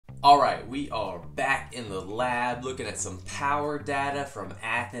Alright, we are back in the lab looking at some power data from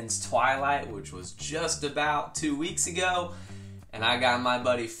Athens Twilight, which was just about 2 weeks ago. And I got my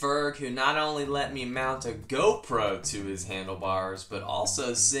buddy Ferg, who not only let me mount a GoPro to his handlebars, but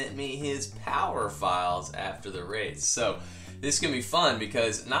also sent me his power files after the race. So this is going to be fun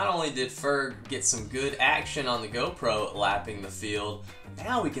because not only did Ferg get some good action on the GoPro lapping the field,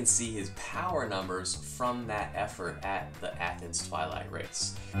 now we can see his power numbers from that effort at the Athens Twilight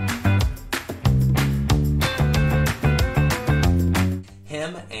race.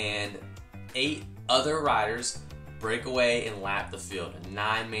 Him and 8 other riders break away and lap the field. A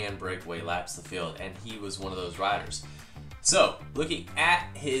 9-man breakaway laps the field, and he was one of those riders. So, looking at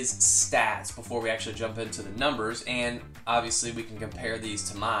his stats before we actually jump into the numbers, and obviously we can compare these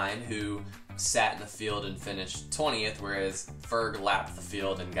to mine, who sat in the field and finished 20th, whereas Ferg lapped the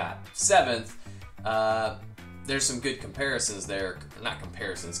field and got 7th. There's some good comparisons there, not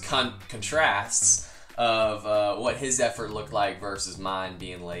comparisons, contrasts of what his effort looked like versus mine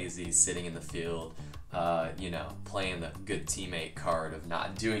being lazy, sitting in the field, you know, playing the good teammate card of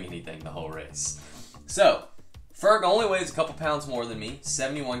not doing anything the whole race. So, Ferg only weighs a couple pounds more than me,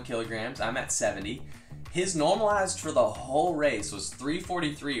 71 kilograms. I'm at 70. His normalized for the whole race was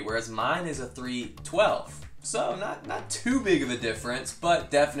 343, whereas mine is a 312. So not too big of a difference, but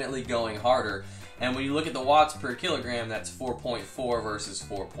definitely going harder. And when you look at the watts per kilogram, that's 4.4 versus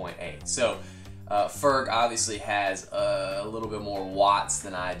 4.8. So Ferg obviously has a little bit more watts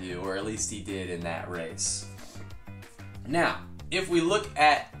than I do, or at least he did in that race. Now, if we look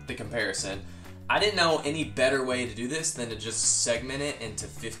at the comparison, I didn't know any better way to do this than to just segment it into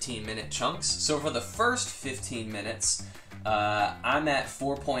 15-minute chunks. So for the first 15 minutes, I'm at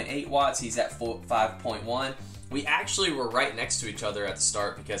 4.8 watts, he's at 5.1. We actually were right next to each other at the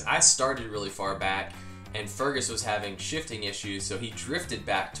start because I started really far back and Fergus was having shifting issues, so he drifted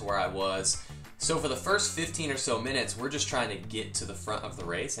back to where I was. So for the first 15 or so minutes, we're just trying to get to the front of the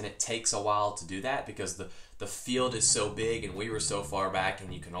race, and it takes a while to do that because the field is so big and we were so far back,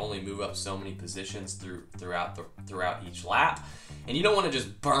 and you can only move up so many positions throughout each lap. And you don't want to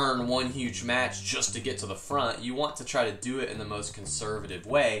just burn one huge match just to get to the front. You want to try to do it in the most conservative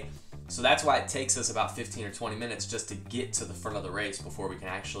way. So that's why it takes us about 15 or 20 minutes just to get to the front of the race before we can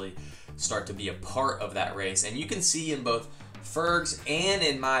actually start to be a part of that race. And you can see in both Ferg's and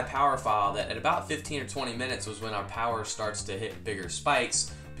in my power file that at about 15 or 20 minutes was when our power starts to hit bigger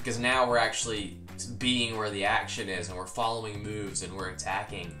spikes, because now we're actually being where the action is and we're following moves and we're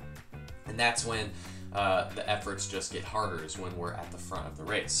attacking. And that's when the efforts just get harder, is when we're at the front of the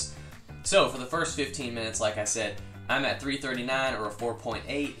race. So for the first 15 minutes, like I said, I'm at 339 or a 4.8.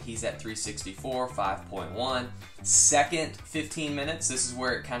 He's at 364, 5.1. Second 15 minutes, this is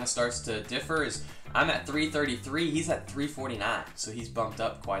where it kind of starts to differ, is I'm at 333, he's at 349. So he's bumped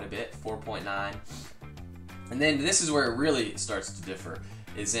up quite a bit, 4.9. And then this is where it really starts to differ,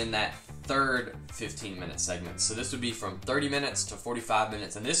 is in that third 15-minute segment. So this would be from 30 minutes to 45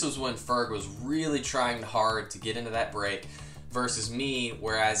 minutes. And this was when Ferg was really trying hard to get into that break, versus me,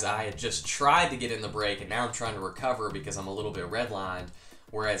 whereas I had just tried to get in the break and now I'm trying to recover because I'm a little bit redlined,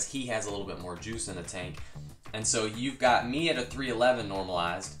 whereas he has a little bit more juice in the tank. And so you've got me at a 311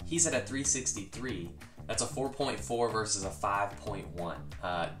 normalized, he's at a 363. That's a 4.4 versus a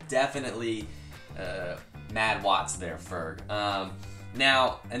 5.1. Definitely mad watts there, Ferg.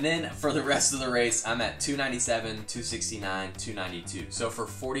 Now, and then for the rest of the race, I'm at 297, 269, 292. So for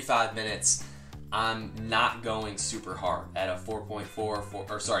 45 minutes, I'm not going super hard at a 4.2,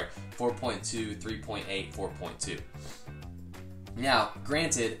 3.8, 4.2. Now,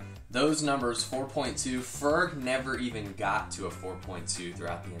 granted, those numbers, 4.2, Ferg never even got to a 4.2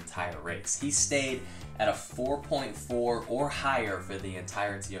 throughout the entire race. He stayed at a 4.4 or higher for the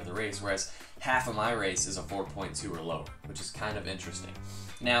entirety of the race, whereas half of my race is a 4.2 or lower, which is kind of interesting.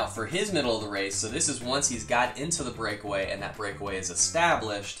 Now, for his middle of the race, so this is once he's got into the breakaway and that breakaway is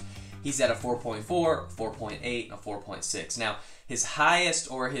established, he's at a 4.4, 4.8, and a 4.6. Now, his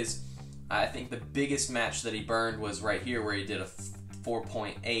highest, or his, I think the biggest match that he burned was right here where he did a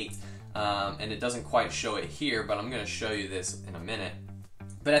 4.8, and it doesn't quite show it here, but I'm going to show you this in a minute.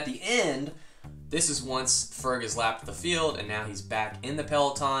 But at the end, this is once Ferg has lapped the field, and now he's back in the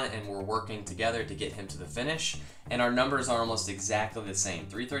peloton, and we're working together to get him to the finish. And our numbers are almost exactly the same,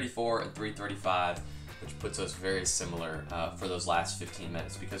 334 and 335, which puts us very similar for those last 15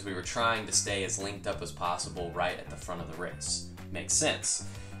 minutes, because we were trying to stay as linked up as possible right at the front of the race. Makes sense.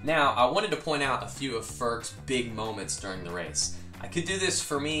 Now, I wanted to point out a few of Ferg's big moments during the race. I could do this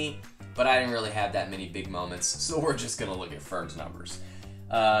for me, but I didn't really have that many big moments, so we're just going to look at Ferg's numbers.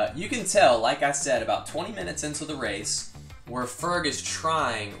 You can tell, like I said, about 20 minutes into the race, where Ferg is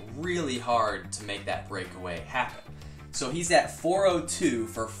trying really hard to make that breakaway happen. So he's at 4:02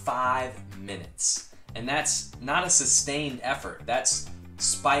 for 5 minutes. And that's not a sustained effort. That's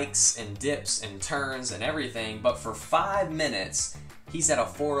spikes and dips and turns and everything. But for 5 minutes, he's at a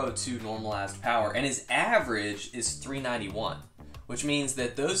 4:02 normalized power. And his average is 391. Which means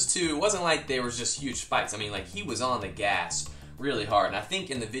that those two, it wasn't like they were just huge spikes. I mean, like, he was on the gas really hard. And I think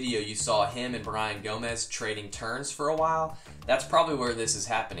in the video you saw him and Brian Gomez trading turns for a while. That's probably where this is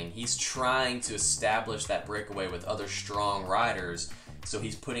happening. He's trying to establish that breakaway with other strong riders, so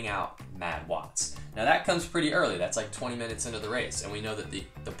he's putting out mad watts. Now that comes pretty early. That's like 20 minutes into the race, and we know that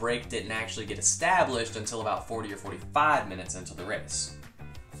the break didn't actually get established until about 40 or 45 minutes into the race.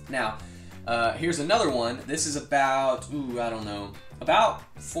 Now, here's another one. This is about, about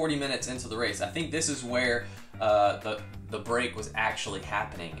 40 minutes into the race. I think this is where the break was actually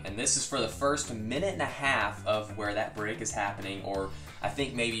happening, and this is for the first minute and a half of where that break is happening, or I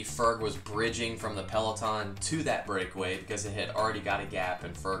think maybe Ferg was bridging from the peloton to that breakaway because it had already got a gap,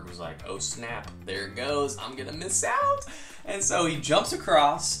 and Ferg was like, oh snap, there it goes, I'm gonna miss out. And so he jumps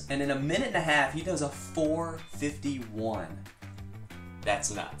across, and in a minute and a half he does a 4:51.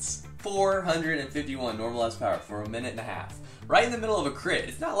 That's nuts. 451 normalized power for a minute and a half. Right in the middle of a crit.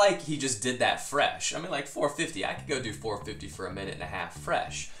 It's not like he just did that fresh. I mean, like 450, I could go do 450 for a minute and a half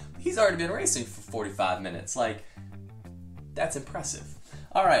fresh. He's already been racing for 45 minutes. Like, that's impressive.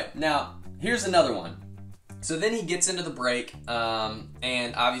 All right, now, here's another one. So then he gets into the break,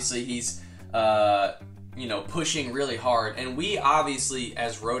 and obviously he's, pushing really hard. And we obviously,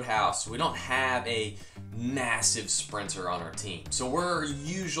 as Roadhouse, we don't have a massive sprinter on our team. So we're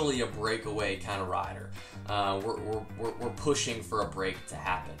usually a breakaway kind of rider. We're pushing for a break to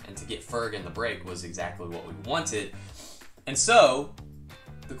happen, and to get Ferg in the break was exactly what we wanted. And so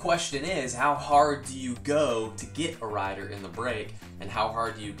the question is, how hard do you go to get a rider in the break, and how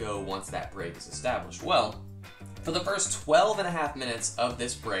hard do you go once that break is established? Well, for the first 12 and a half minutes of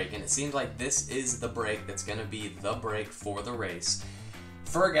this break, and it seems like this is the break that's going to be the break for the race,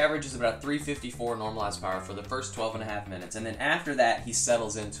 Ferg averages about 354 normalized power for the first 12 and a half minutes, and then after that he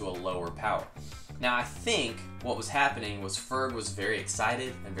settles into a lower power. Now I think what was happening was Ferg was very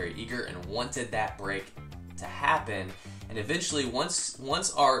excited and very eager and wanted that break to happen, and eventually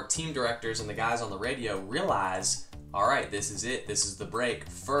once our team directors and the guys on the radio realize, all right, this is it, this is the break,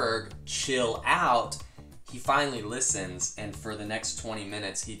 Ferg, chill out, he finally listens, and for the next 20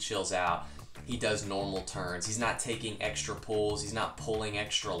 minutes he chills out. He does normal turns. He's not taking extra pulls. He's not pulling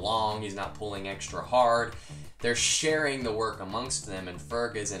extra long. He's not pulling extra hard. They're sharing the work amongst them, and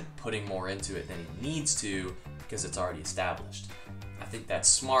Ferg isn't putting more into it than he needs to because it's already established. I think that's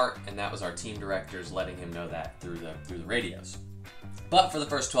smart, and that was our team directors letting him know that through the radios. But for the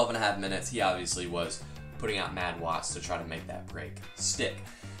first 12 and a half minutes, he obviously was putting out mad watts to try to make that break stick.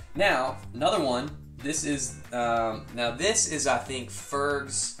 Now, another one. This is I think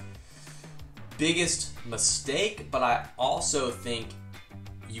Ferg's biggest mistake, but I also think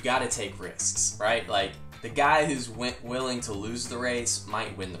you got to take risks, right? Like, the guy who's willing to lose the race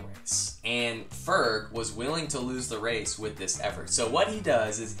might win the race, and Ferg was willing to lose the race with this effort. So what he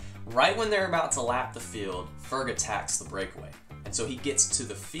does is, right when they're about to lap the field, Ferg attacks the breakaway, and so he gets to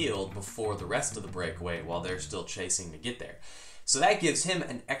the field before the rest of the breakaway while they're still chasing to get there. So that gives him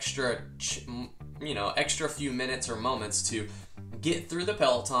an extra few minutes or moments to get through the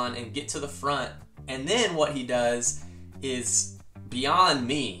peloton and get to the front. And then what he does is beyond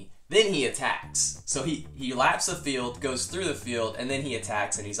me. Then he attacks. So he laps the field, goes through the field, and then he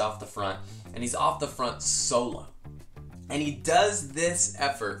attacks, and he's off the front. And he's off the front solo. And he does this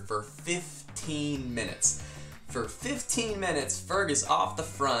effort for 15 minutes. For 15 minutes, Ferg is off the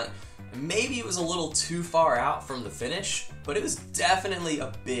front. Maybe it was a little too far out from the finish, but it was definitely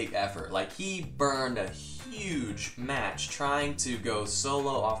a big effort. Like, he burned a huge match trying to go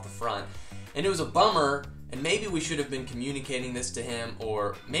solo off the front, and it was a bummer, and maybe we should have been communicating this to him,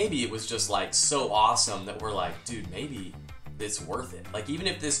 or maybe it was just like so awesome that we're like, dude, maybe it's worth it. Like, even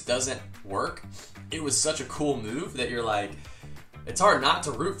if this doesn't work, it was such a cool move that you're like, it's hard not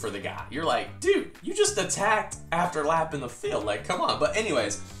to root for the guy. You're like, dude, you just attacked after lapping the field, like, come on. But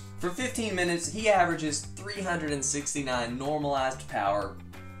anyways, for 15 minutes, he averages 369 normalized power.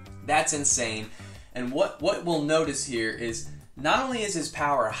 That's insane. And what we'll notice here is not only is his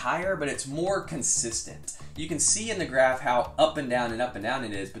power higher, but it's more consistent. You can see in the graph how up and down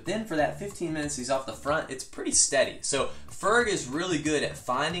it is, but then for that 15 minutes he's off the front, it's pretty steady. So Ferg is really good at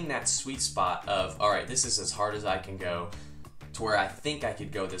finding that sweet spot of, all right, this is as hard as I can go to where I think I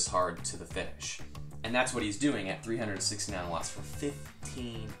could go this hard to the finish. And that's what he's doing at 369 watts for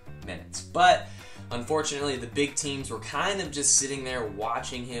 15 minutes. But unfortunately, the big teams were kind of just sitting there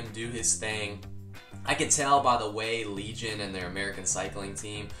watching him do his thing. I could tell by the way Legion and their American cycling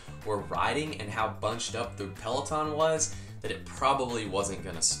team were riding and how bunched up the peloton was that it probably wasn't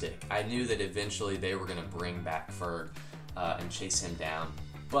going to stick. I knew that eventually they were going to bring back Ferg and chase him down,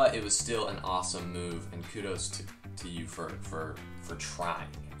 but it was still an awesome move, and kudos to you for trying.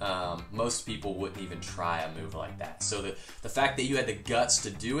 Most people wouldn't even try a move like that. So the fact that you had the guts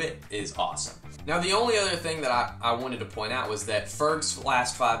to do it is awesome. Now, the only other thing that I wanted to point out was that Ferg's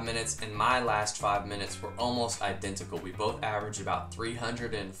last 5 minutes and my last 5 minutes were almost identical. We both averaged about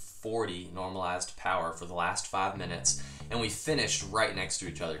 340 normalized power for the last 5 minutes, and we finished right next to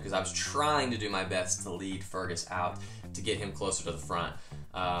each other because I was trying to do my best to lead Fergus out to get him closer to the front.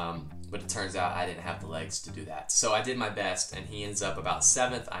 But it turns out I didn't have the legs to do that. So I did my best, and he ends up about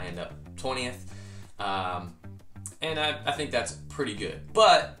 7th. I end up 20th. And I think that's pretty good.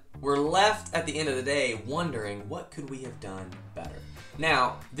 But we're left at the end of the day wondering, what could we have done better?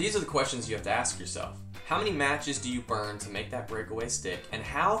 Now, these are the questions you have to ask yourself. How many matches do you burn to make that breakaway stick? And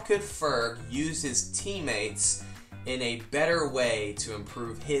how could Ferg use his teammates in a better way to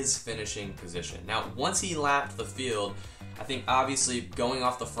improve his finishing position? Now, once he lapped the field, I think obviously going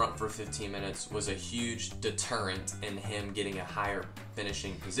off the front for 15 minutes was a huge deterrent in him getting a higher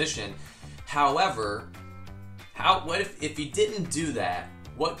finishing position. However, what if he didn't do that?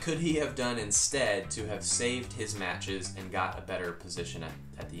 What could he have done instead to have saved his matches and got a better position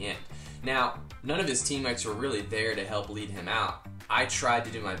at the end? Now, none of his teammates were really there to help lead him out. I tried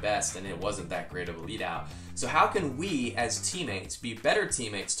to do my best, and it wasn't that great of a lead out. So how can we as teammates be better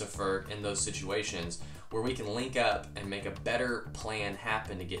teammates to Ferg in those situations where we can link up and make a better plan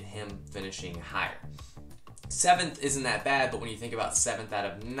happen to get him finishing higher? 7th isn't that bad, but when you think about 7th out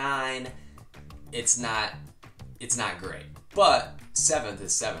of 9, it's not great. But 7th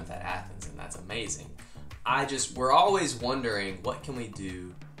is 7th at Athens, and that's amazing. We're always wondering, what can we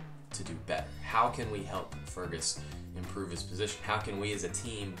do to do better? How can we help Fergus improve his position? How can we as a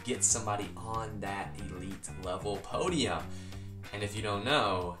team get somebody on that elite level podium? And if you don't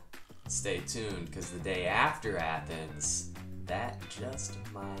know, stay tuned, because the day after Athens, that just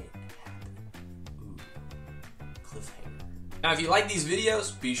might happen. Ooh, cliffhanger. Now, if you like these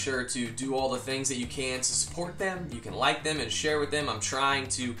videos, be sure to do all the things that you can to support them. You can like them and share with them. I'm trying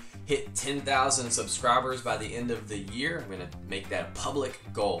to hit 10,000 subscribers by the end of the year. I'm going to make that a public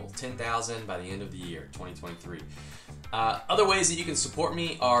goal, 10,000 by the end of the year, 2023. Other ways that you can support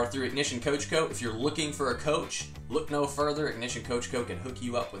me are through Ignition Coach Co. If you're looking for a coach, look no further. Ignition Coach Co. can hook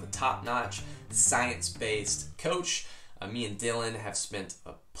you up with a top-notch, science-based coach. Me and Dylan have spent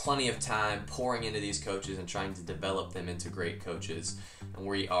plenty of time pouring into these coaches and trying to develop them into great coaches. And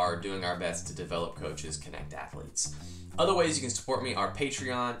we are doing our best to develop coaches, connect athletes. Other ways you can support me are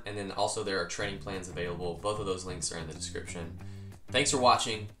Patreon, and then also there are training plans available. Both of those links are in the description. Thanks for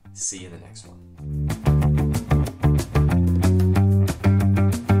watching. See you in the next one.